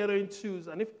get together in twos,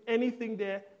 and if anything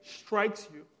there strikes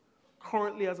you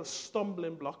currently as a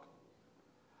stumbling block,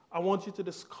 I want you to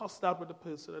discuss that with the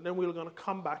person, and then we're going to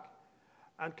come back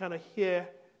and kind of hear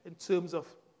in terms of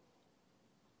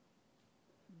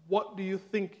what do you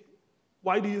think,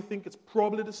 why do you think it's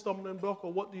probably the stumbling block,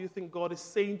 or what do you think God is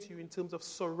saying to you in terms of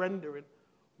surrendering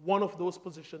one of those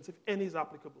positions, if any is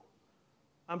applicable.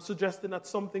 I'm suggesting that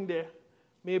something there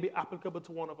may be applicable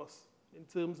to one of us in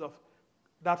terms of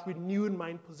that renewed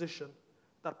mind position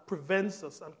that prevents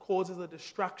us and causes a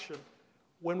distraction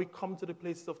when we come to the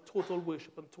places of total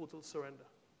worship and total surrender.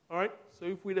 All right? So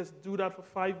if we just do that for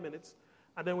 5 minutes,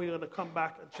 and then we're going to come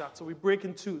back and chat. So we break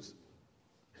in twos.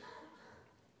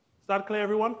 Is that clear,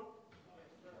 everyone?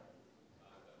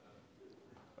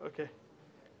 Okay.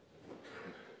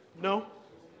 No?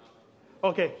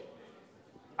 Okay.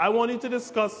 I want you to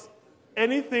discuss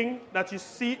anything that you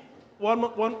see. One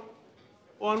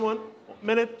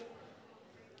minute.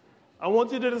 I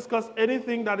want you to discuss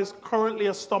anything that is currently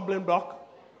a stumbling block.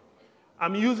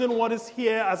 I'm using what is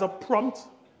here as a prompt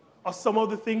of some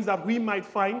of the things that we might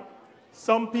find.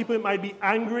 Some people, it might be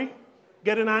angry,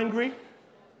 getting angry.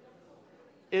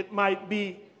 It might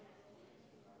be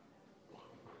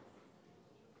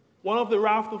one of the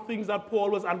raft of things that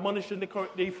Paul was admonishing the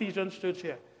Ephesians church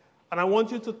here. And I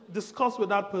want you to discuss with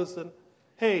that person,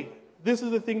 hey, this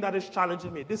is the thing that is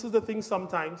challenging me. This is the thing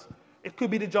sometimes. It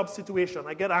could be the job situation.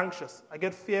 I get anxious. I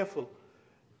get fearful.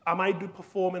 Am I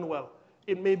performing well?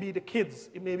 It may be the kids.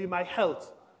 It may be my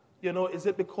health. Is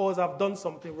it because I've done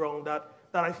something wrong that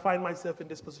I find myself in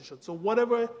this position? So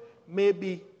whatever may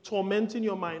be tormenting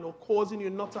your mind or causing you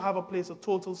not to have a place of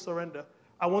total surrender,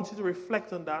 I want you to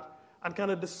reflect on that and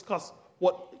kind of discuss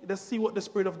let's see what the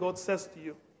Spirit of God says to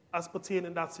you as pertaining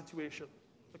in that situation.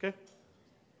 Okay?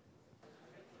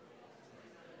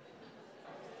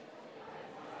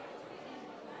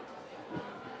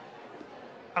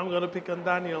 I'm going to pick on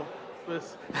Daniel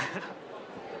first.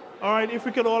 All right, if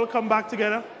we could all come back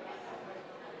together.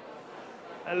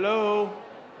 Hello?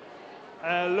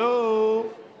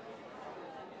 Hello?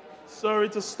 Sorry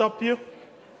to stop you.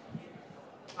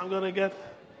 I'm going to get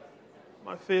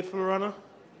my faithful runner.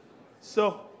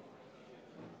 So,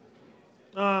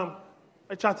 I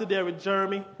chatted there with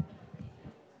Jeremy.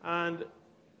 And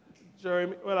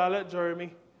I'll let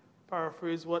Jeremy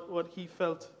paraphrase what he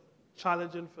felt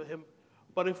challenging for him.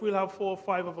 But if we'll have 4 or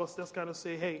 5 of us just kind of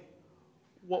say, hey,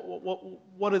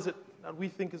 what is it that we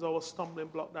think is our stumbling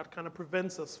block that kind of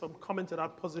prevents us from coming to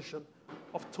that position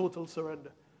of total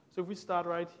surrender? So if we start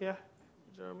right here,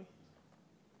 Jeremy.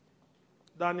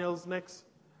 Daniel's next.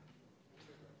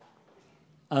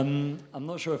 I'm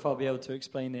not sure if I'll be able to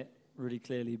explain it really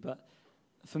clearly, but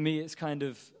for me it's kind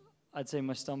of, I'd say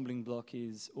my stumbling block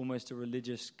is almost a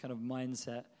religious kind of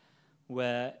mindset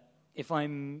where if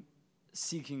I'm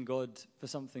seeking God for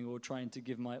something or trying to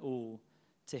give my all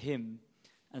to him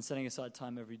and setting aside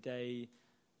time every day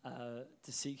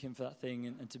to seek him for that thing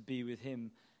and to be with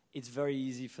him, it's very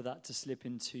easy for that to slip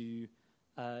into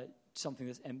something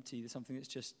that's empty, something that's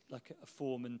just like a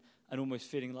form and almost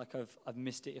feeling like I've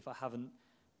missed it if I haven't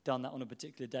done that on a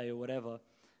particular day or whatever.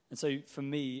 And so for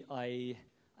me, I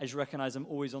just recognize I'm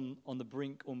always on the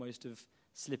brink almost of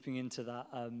slipping into that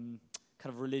kind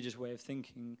of religious way of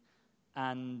thinking.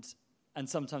 And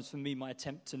sometimes for me, my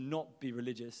attempt to not be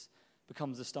religious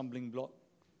becomes a stumbling block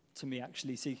to me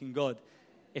actually seeking God,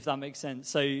 if that makes sense.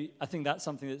 So I think that's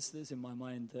something that's in my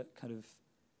mind that kind of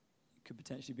could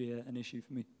potentially be an issue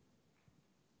for me.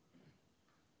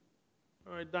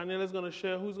 All right, Daniel is going to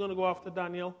share. Who's going to go after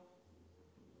Daniel?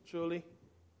 Julie.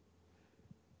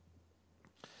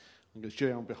 I'm going to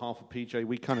share on behalf of PJ.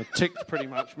 We kind of ticked pretty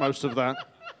much most of that.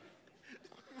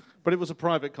 But it was a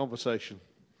private conversation.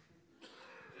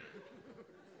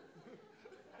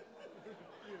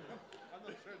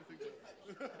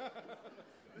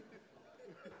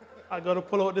 I got to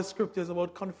pull out the scriptures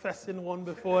about confessing one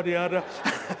before the other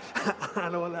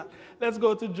and all that. Let's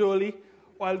go to Jolie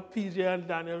while PJ and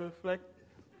Daniel reflect.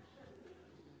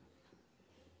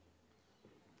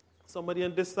 Somebody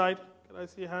on this side? Can I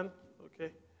see a hand?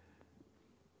 Okay.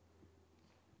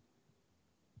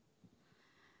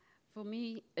 For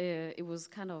me, it was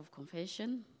kind of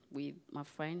confession with my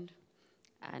friend,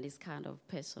 and it's kind of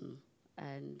personal.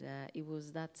 And it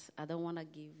was that I don't want to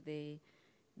give the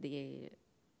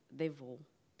devil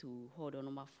to hold on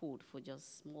to my food for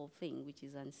just small thing, which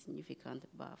is insignificant.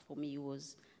 But for me, it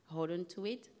was hold on to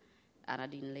it, and I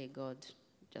didn't let God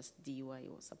just do what he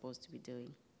was supposed to be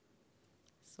doing.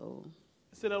 So.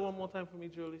 Say that one more time for me,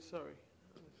 Jolie. Sorry.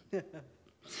 Is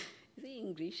it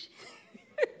English?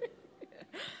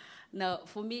 No,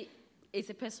 for me, it's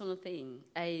a personal thing.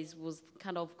 It was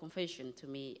kind of confession to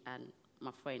me and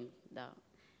my friend that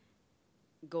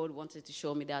God wanted to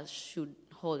show me that I should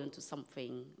hold on to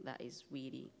something that is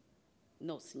really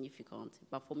not significant.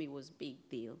 But for me, it was a big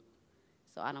deal.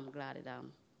 So, and I'm glad that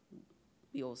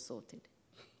we all sorted.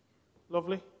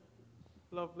 Lovely.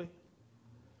 Lovely.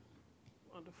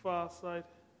 On the far side.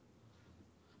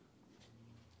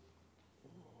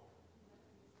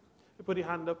 You put your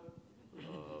hand up.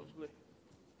 Lovely.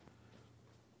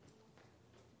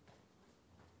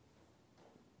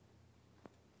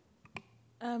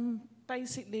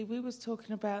 Basically, we was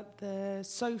talking about the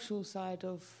social side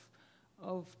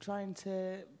of trying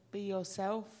to be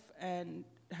yourself and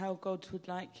how God would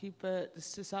like you, but the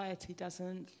society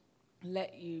doesn't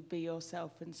let you be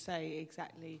yourself and say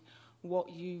exactly what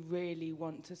you really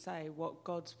want to say, what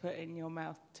God's put in your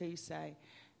mouth to say.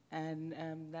 And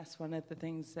that's one of the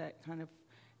things that kind of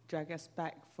drag us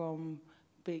back from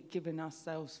giving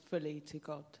ourselves fully to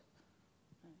God.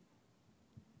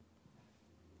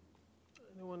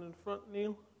 Anyone in front,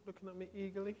 Neil, looking at me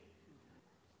eagerly?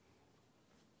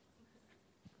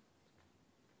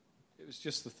 It was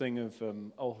just the thing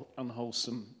of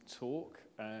unwholesome talk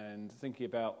and thinking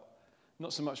about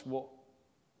not so much what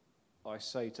I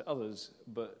say to others,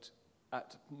 but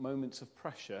at moments of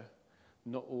pressure,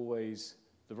 not always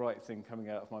the right thing coming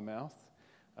out of my mouth.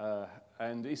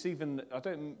 And it's even, I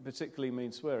don't particularly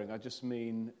mean swearing, I just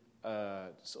mean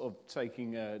sort of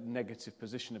taking a negative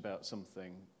position about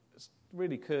something. It's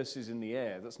really curses in the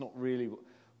air. That's not really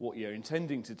what you're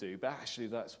intending to do, but actually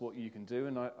that's what you can do.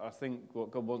 And I think what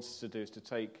God wants us to do is to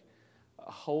take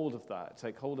a hold of that,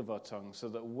 take hold of our tongue, so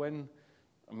that when,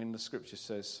 the scripture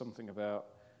says something about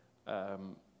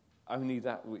only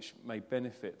that which may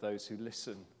benefit those who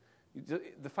listen.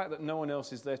 The fact that no one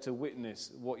else is there to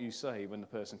witness what you say when the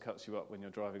person cuts you up when you're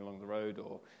driving along the road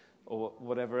or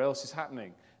whatever else is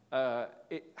happening,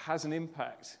 it has an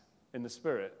impact in the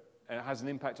spirit, and it has an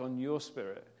impact on your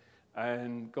spirit.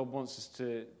 And God wants us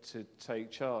to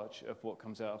take charge of what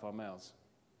comes out of our mouths.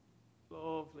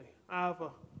 Lovely. I have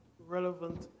a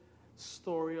relevant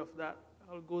story of that.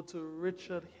 I'll go to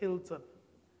Richard Hilton.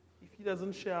 If he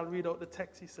doesn't share, I'll read out the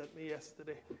text he sent me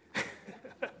yesterday.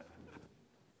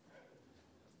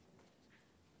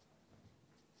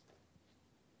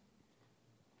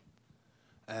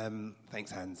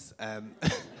 Thanks, Hans. I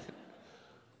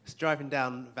was driving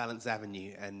down Valence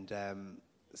Avenue and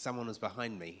someone was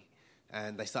behind me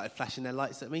and they started flashing their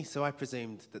lights at me, so I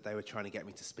presumed that they were trying to get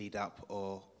me to speed up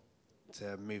or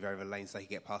to move over the lane so they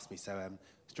could get past me. So I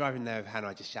was driving there with Hannah,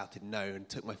 I just shouted no and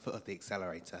took my foot off the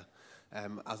accelerator. I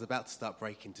was about to start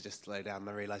braking to just slow down and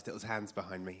I realised it was Hans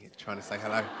behind me trying to say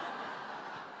hello.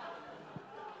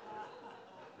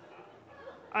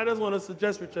 I just want to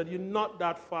suggest, Richard, you're not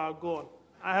that far gone.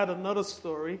 I had another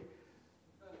story.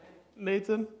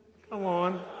 Nathan, come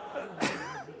on.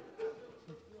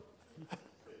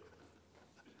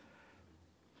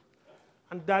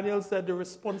 And Daniel said the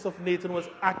response of Nathan was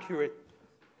accurate.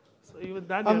 So even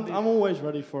Daniel I'm always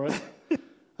ready for it.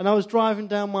 And I was driving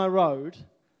down my road,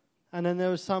 and then there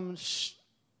was some...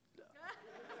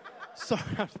 Sorry,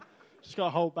 I've just got to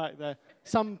hold back there.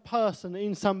 Some person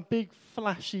in some big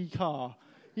flashy car.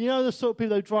 You know the sort of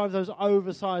people that drive those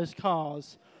oversized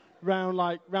cars round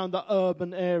the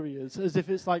urban areas, as if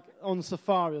it's like on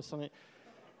safari or something.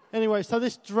 Anyway, so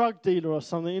this drug dealer or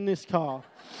something in this car,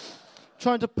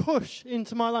 trying to push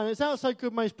into my lane. It's outside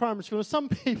Goodmayes Primary School, and some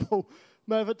people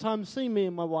may have at times seen me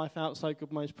and my wife outside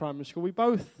Goodmayes Primary School. We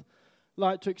both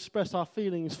like to express our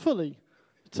feelings fully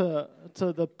to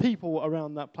the people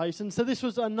around that place. And so this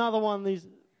was another one of these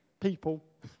people.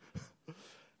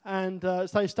 And so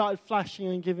they started flashing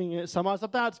and giving it some. I was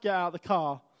about to get out of the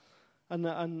car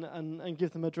and give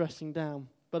them a dressing down.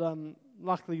 But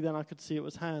luckily then I could see it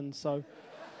was Hans, so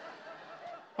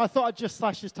I thought I'd just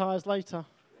slash his tyres later.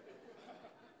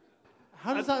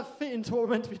 How does that fit into what we're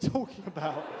meant to be talking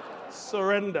about?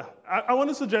 Surrender. I want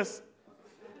to suggest,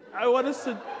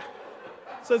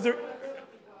 so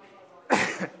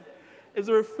it's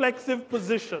a reflexive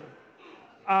position.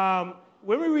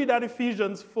 When we read that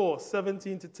Ephesians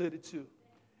 4:17 to 32,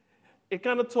 it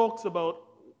kind of talks about,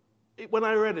 when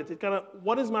I read it,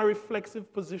 what is my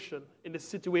reflexive position in the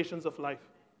situations of life?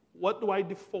 What do I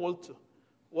default to?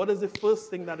 What is the first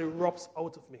thing that erupts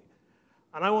out of me?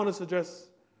 And I want to suggest,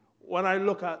 when I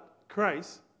look at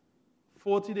Christ,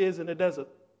 40 days in the desert,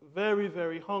 very,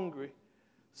 very hungry,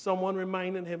 someone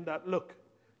reminding him that, look,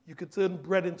 you could turn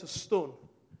bread into stone.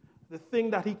 The thing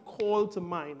that he called to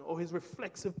mind, or his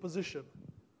reflexive position,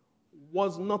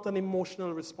 was not an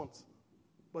emotional response,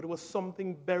 but it was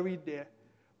something buried there,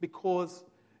 because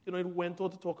it went on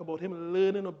to talk about him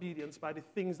learning obedience by the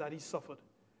things that he suffered.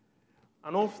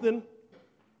 And often,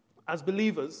 as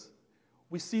believers,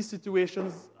 we see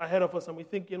situations ahead of us and we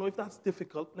think, if that's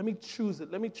difficult, let me choose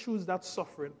it. Let me choose that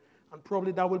suffering, and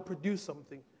probably that will produce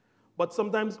something. But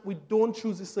sometimes we don't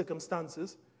choose the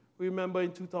circumstances. We remember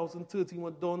in 2013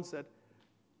 what Dawn said,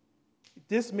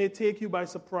 this may take you by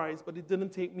surprise, but it didn't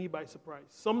take me by surprise.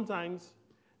 Sometimes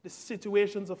the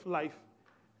situations of life,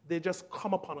 they just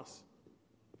come upon us.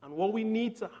 And what we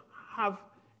need to have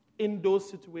in those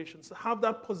situations, to have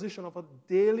that position of a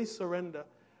daily surrender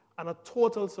and a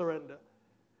total surrender,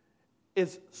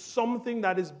 is something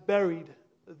that is buried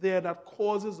there that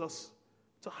causes us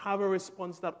to have a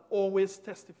response that always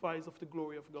testifies of the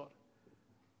glory of God.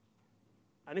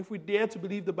 And if we dare to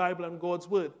believe the Bible and God's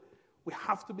word, we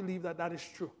have to believe that that is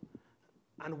true.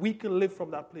 And we can live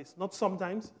from that place. Not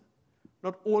sometimes,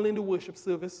 not only in the worship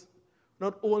service,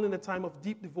 not only in the time of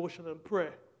deep devotion and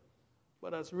prayer,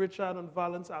 but as Richard on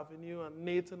Valence Avenue and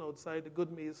Nathan outside the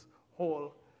Good Maze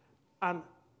Hall. And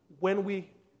when we,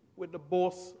 with the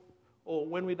boss, or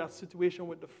when we're in that situation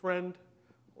with the friend,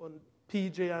 on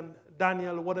PJ and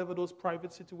Daniel, whatever those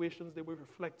private situations they were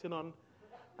reflecting on,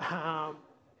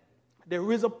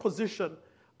 there is a position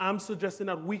I'm suggesting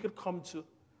that we could come to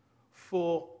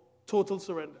for total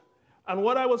surrender. And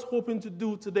what I was hoping to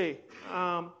do today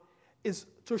is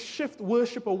to shift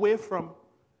worship away from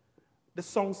the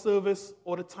song service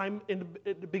or the time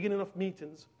at the beginning of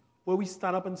meetings where we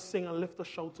stand up and sing and lift a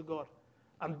shout to God,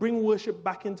 and bring worship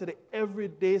back into the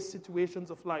everyday situations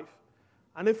of life.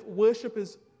 And if worship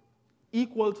is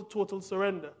equal to total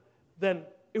surrender, then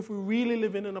if we really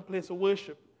live in a place of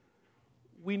worship,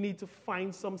 we need to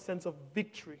find some sense of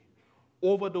victory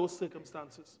over those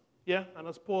circumstances. Yeah? And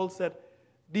as Paul said,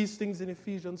 these things in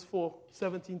Ephesians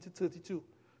 4:17 to 32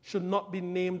 should not be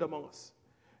named among us.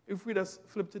 If we just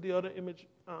flip to the other image.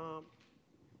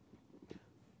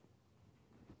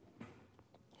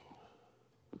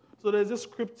 So there's a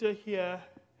scripture here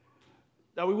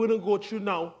that we wouldn't go through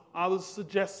now. I would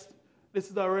suggest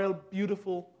this is a real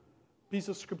beautiful piece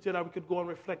of scripture that we could go and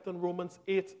reflect on, Romans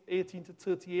 8:18 to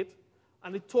 38.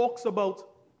 And it talks about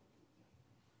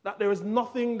that there is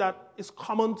nothing that is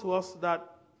common to us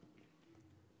that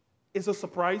is a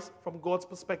surprise from God's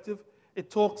perspective. It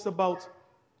talks about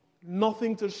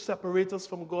nothing to separate us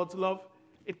from God's love.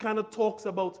 It kind of talks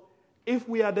about, if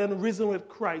we are then risen with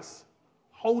Christ,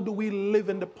 how do we live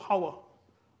in the power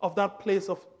of that place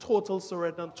of total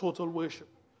surrender and total worship?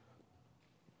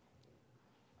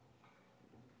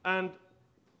 And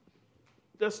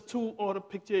there's two other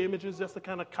picture images just to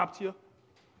kind of capture.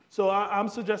 So I'm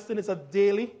suggesting it's a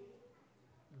daily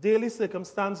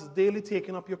circumstance, daily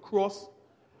taking up your cross.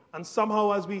 And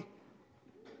somehow as we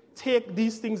take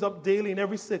these things up daily in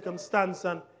every circumstance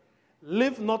and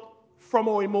live not from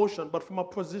our emotion, but from a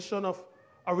position of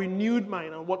a renewed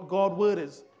mind and what God's word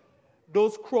is,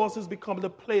 those crosses become the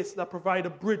place that provide a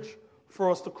bridge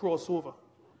for us to cross over.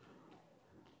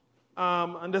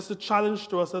 And that's a challenge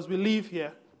to us as we leave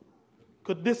here.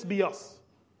 Could this be us?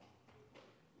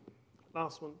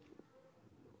 Last one.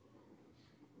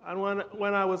 And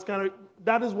when I was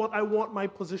that is what I want my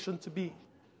position to be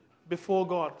before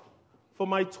God, for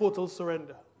my total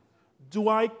surrender. Do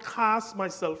I cast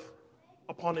myself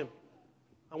upon him?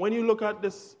 And when you look at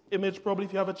this image, probably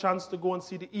if you have a chance to go and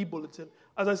see the e-bulletin,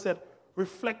 as I said,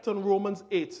 reflect on Romans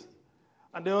 8.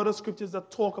 And there are other scriptures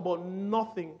that talk about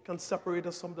nothing can separate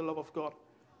us from the love of God.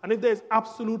 And if there's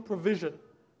absolute provision,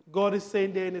 God is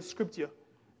saying there in his scripture,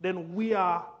 then we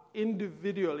are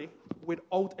individually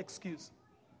without excuse.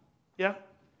 Yeah?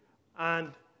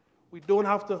 And we don't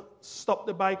have to stop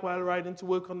the bike while riding to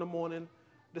work in the morning.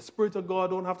 The Spirit of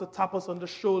God don't have to tap us on the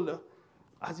shoulder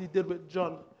as he did with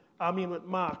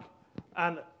Mark.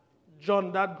 And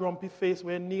John, that grumpy face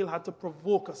where Neil had to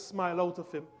provoke a smile out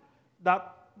of him,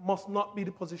 that must not be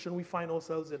the position we find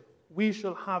ourselves in. We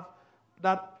shall have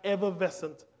that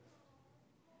effervescent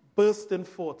bursting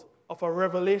forth of a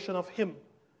revelation of Him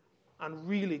and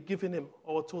really giving Him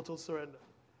our total surrender.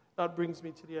 That brings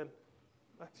me to the end.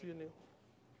 Back to you, Neil.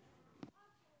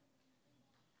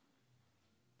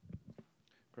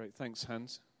 Great, thanks,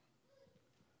 Hans.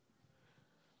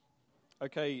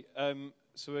 Okay,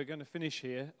 so we're going to finish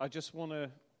here. I just want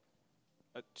to,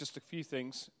 just a few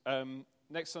things.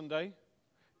 Next Sunday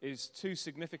is too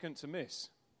significant to miss.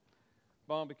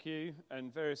 Barbecue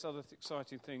and various other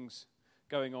exciting things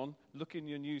going on. Look in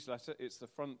your newsletter. It's the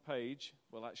front page.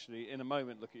 Well, actually, in a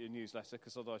moment, look at your newsletter,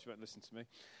 because otherwise you won't listen to me.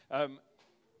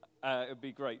 It'll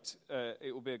be great.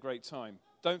 It will be a great time.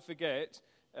 Don't forget,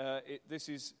 this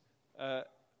is a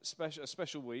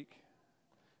special week,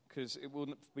 because it will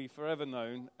be forever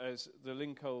known as the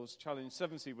Lincoln's Challenge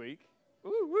 70 week.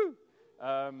 Woo,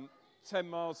 woo! 10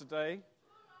 miles a day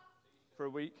for a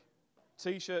week.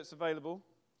 T-shirts available,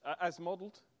 as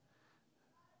modelled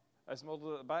at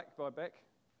the back by Beck.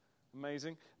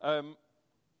 Amazing.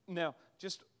 Now,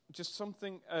 just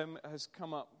something has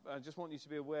come up. I just want you to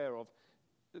be aware of.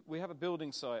 We have a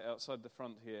building site outside the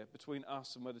front here between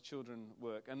us and where the children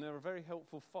work, and there are very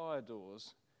helpful fire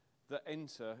doors that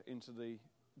enter into the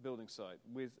building site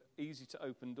with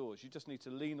easy-to-open doors. You just need to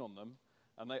lean on them,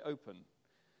 and they open.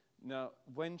 Now,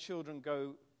 when children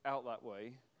go out that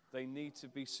way, they need to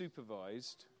be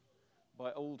supervised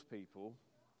by old people,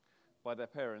 by their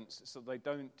parents, so they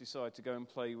don't decide to go and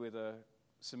play with a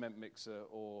cement mixer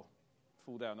or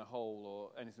fall down a hole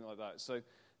or anything like that. So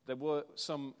there were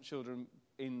some children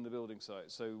in the building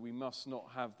site, so we must not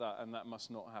have that, and that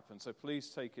must not happen. So please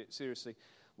take it seriously.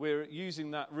 We're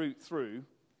using that route through,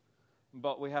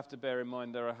 but we have to bear in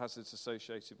mind there are hazards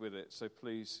associated with it, so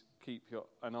please keep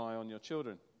an eye on your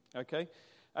children, okay?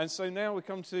 And so now we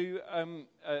come to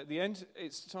the end.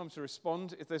 It's time to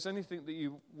respond. If there's anything that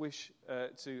you wish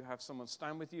to have someone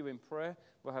stand with you in prayer,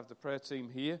 we'll have the prayer team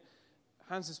here.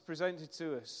 Hans has presented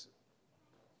to us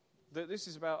that this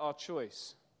is about our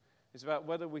choice. It's about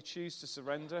whether we choose to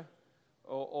surrender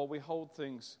or we hold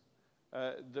things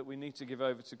that we need to give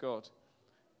over to God.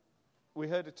 We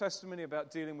heard a testimony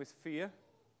about dealing with fear.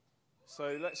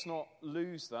 So let's not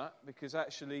lose that, because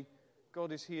actually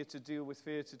God is here to deal with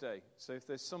fear today. So if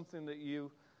there's something that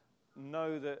you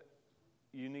know that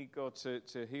you need God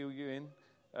to heal you in,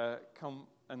 come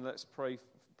and let's pray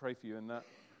for you in that.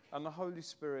 And the Holy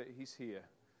Spirit, He's here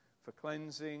for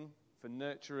cleansing, for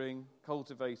nurturing,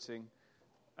 cultivating,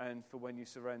 and for when you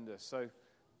surrender. So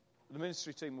the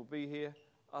ministry team will be here.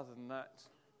 Other than that,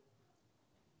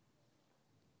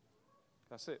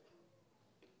 that's it.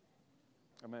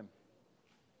 Amen.